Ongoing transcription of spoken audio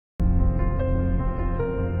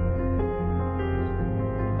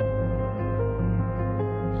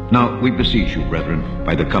Now we beseech you, brethren,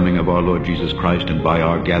 by the coming of our Lord Jesus Christ, and by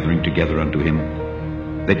our gathering together unto him,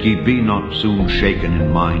 that ye be not soon shaken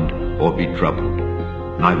in mind, or be troubled,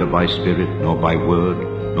 neither by spirit, nor by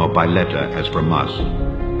word, nor by letter, as from us,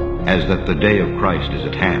 as that the day of Christ is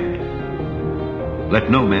at hand.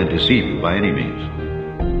 Let no man deceive you by any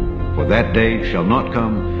means, for that day shall not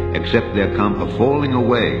come, except there come a falling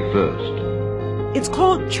away first. It's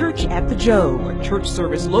called Church at the Joe, a church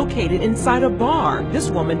service located inside a bar. This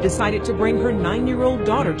woman decided to bring her 9-year-old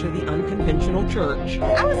daughter to the unconventional church.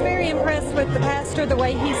 I was very impressed with the pastor, the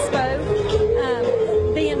way he spoke,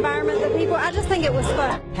 the environment, the people. I just think it was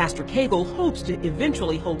fun. Pastor Cagle hopes to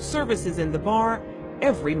eventually hold services in the bar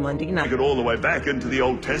every Monday night. Take it all the way back into the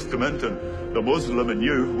Old Testament, and the Muslim and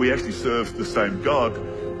you, we actually serve the same God.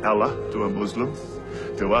 Allah to a Muslim,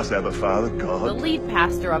 to us Abba Father, God. The lead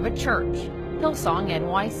pastor of a church, Hillsong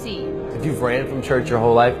NYC. If you've ran from church your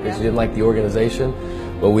whole life because you didn't like the organization,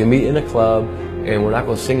 well, we meet in a club, and we're not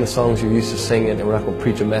going to sing the songs you're used to singing, and we're not going to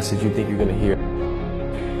preach a message you think you're going to hear.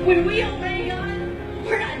 When we obey God,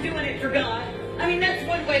 we're not doing it for God. I mean, that's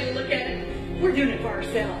one way to look at it. We're doing it for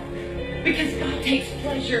ourselves. Because God takes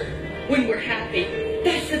pleasure when we're happy.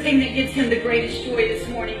 That's the thing that gives him the greatest joy this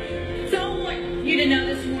morning. So I want you to know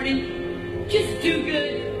this morning, just do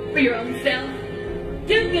good for your own self.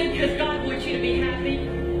 Do good because God wants you to be happy.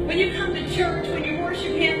 When you come to church, when you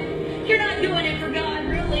worship him, you're not doing it for God,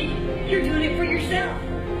 really. You're doing it for yourself.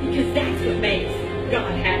 Because that's what makes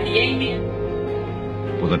God happy.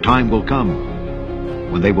 Amen. For the time will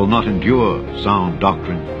come when they will not endure sound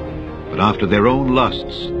doctrine, but after their own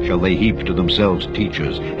lusts shall they heap to themselves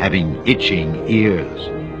teachers, having itching ears.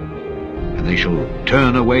 And they shall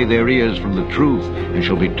turn away their ears from the truth, and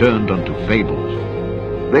shall be turned unto fables.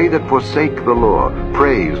 They that forsake the law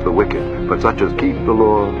praise the wicked, but such as keep the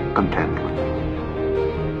law contentment.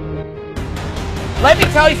 Let me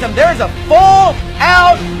tell you something, there's a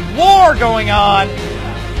full-out war going on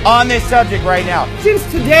this subject right now. Since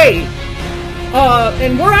today,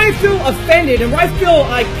 and where I feel offended, and where I feel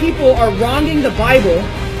like people are wronging the Bible,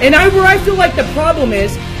 and where I feel like the problem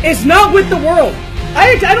is not with the world.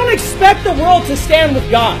 I don't expect the world to stand with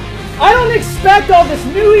God. I don't expect all this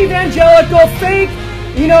new evangelical, fake,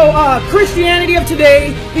 Christianity of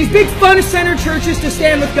today, these big fun-centered churches to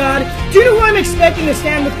stand with God. Do you know who I'm expecting to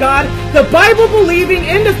stand with God? The Bible-believing,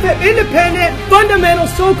 independent, fundamental,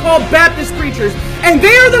 so-called Baptist preachers. And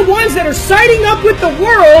they are the ones that are siding up with the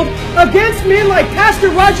world against men like Pastor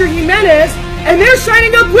Roger Jimenez, and they're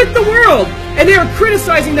siding up with the world, and they are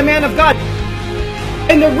criticizing the man of God.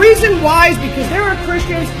 And the reason why is because there are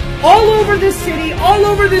Christians all over this city, all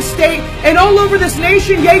over this state, and all over this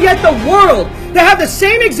nation, yet the world, that have the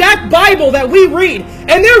same exact Bible that we read.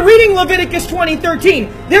 And they're reading Leviticus 20:13.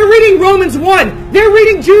 They're reading Romans 1. They're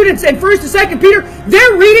reading Jude and 1st and 2nd Peter.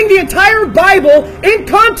 They're reading the entire Bible in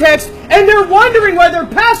context, and they're wondering why their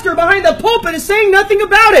pastor behind the pulpit is saying nothing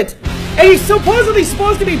about it. And he's supposedly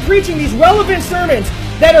supposed to be preaching these relevant sermons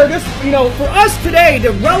that are just, for us today,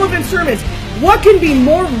 the relevant sermons. What can be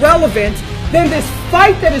more relevant than this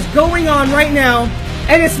fight that is going on right now?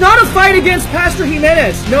 And it's not a fight against Pastor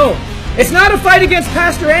Jimenez. No. It's not a fight against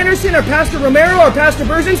Pastor Anderson or Pastor Romero or Pastor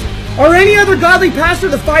Berzins or any other godly pastor.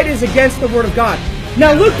 The fight is against the Word of God.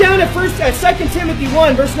 Now look down at 2 Timothy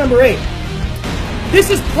 1, verse number 8.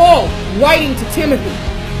 This is Paul writing to Timothy.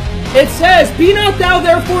 It says, "Be not thou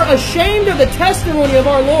therefore ashamed of the testimony of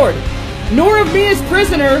our Lord, nor of me as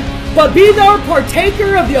prisoner, but be thou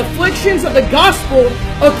partaker of the afflictions of the gospel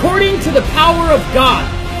according to the power of God."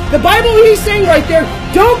 The Bible, he's saying right there,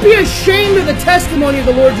 don't be ashamed of the testimony of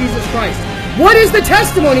the Lord Jesus Christ. What is the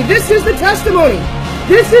testimony? This is the testimony.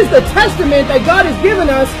 This is the testament that God has given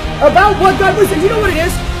us about what God was. And you know what it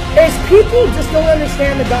is? Is people just don't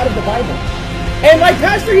understand the God of the Bible. And like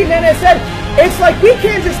Pastor Jimenez said, it's like we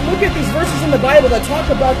can't just look at these verses in the Bible that talk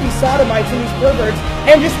about these sodomites and these perverts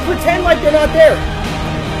and just pretend like they're not there.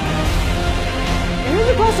 Here's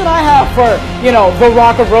a question I have for, the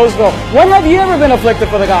Rock of Roseville. When have you ever been afflicted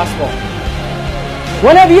for the gospel?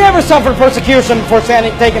 When have you ever suffered persecution for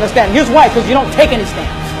taking a stand? Here's why, because you don't take any stands.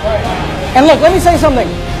 And look, let me say something.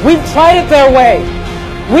 We've tried it their way.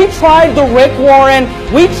 We tried the Rick Warren.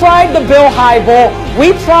 We tried the Bill Hybel.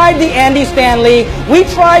 We tried the Andy Stanley. We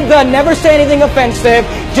tried the never say anything offensive,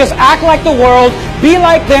 just act like the world, be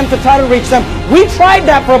like them to try to reach them. We tried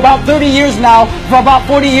that for about 30 years now, for about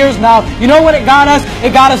 40 years now. You know what it got us?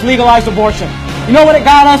 It got us legalized abortion. You know what it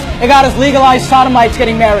got us? It got us legalized sodomites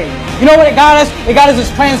getting married. You know what it got us? It got us this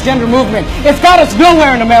transgender movement. It's got us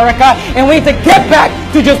nowhere in America, and we need to get back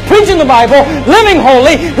to just preaching the Bible, living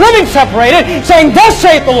holy, living separated, saying, "Thus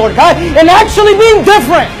saith the Lord God," and actually being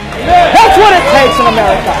different. That's what it takes in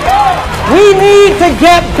America. We need to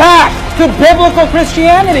get back to biblical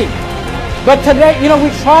Christianity. But today, you know, we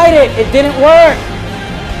tried it. It didn't work.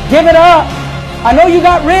 Give it up. I know you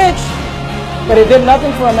got rich, but it did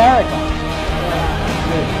nothing for America.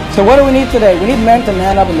 So what do we need today? We need men to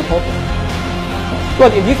man up in the pulpit.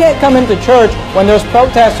 Look, if you can't come into church when there's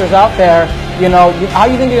protesters out there, you know, how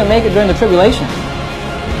do you think you're going to make it during the tribulation?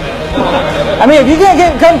 I mean, if you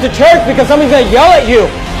can't come to church because somebody's going to yell at you,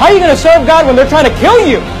 how are you going to serve God when they're trying to kill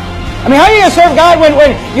you? I mean, how are you going to serve God when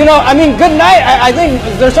you know, I mean, good night. I think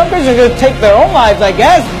there's some Christians who are going to take their own lives, I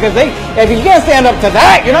guess, because if you can't stand up to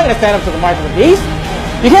that, you're not going to stand up to the mark of the beast.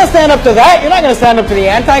 You can't stand up to that, you're not going to stand up to the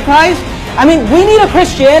Antichrist. I mean, we need a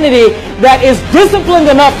Christianity that is disciplined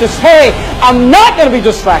enough to say, I'm not going to be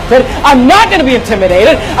distracted, I'm not going to be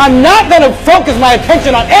intimidated, I'm not going to focus my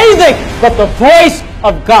attention on anything but the voice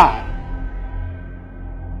of God.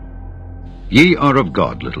 Ye are of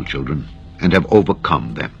God, little children, and have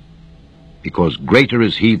overcome them, because greater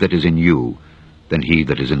is he that is in you than he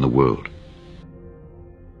that is in the world.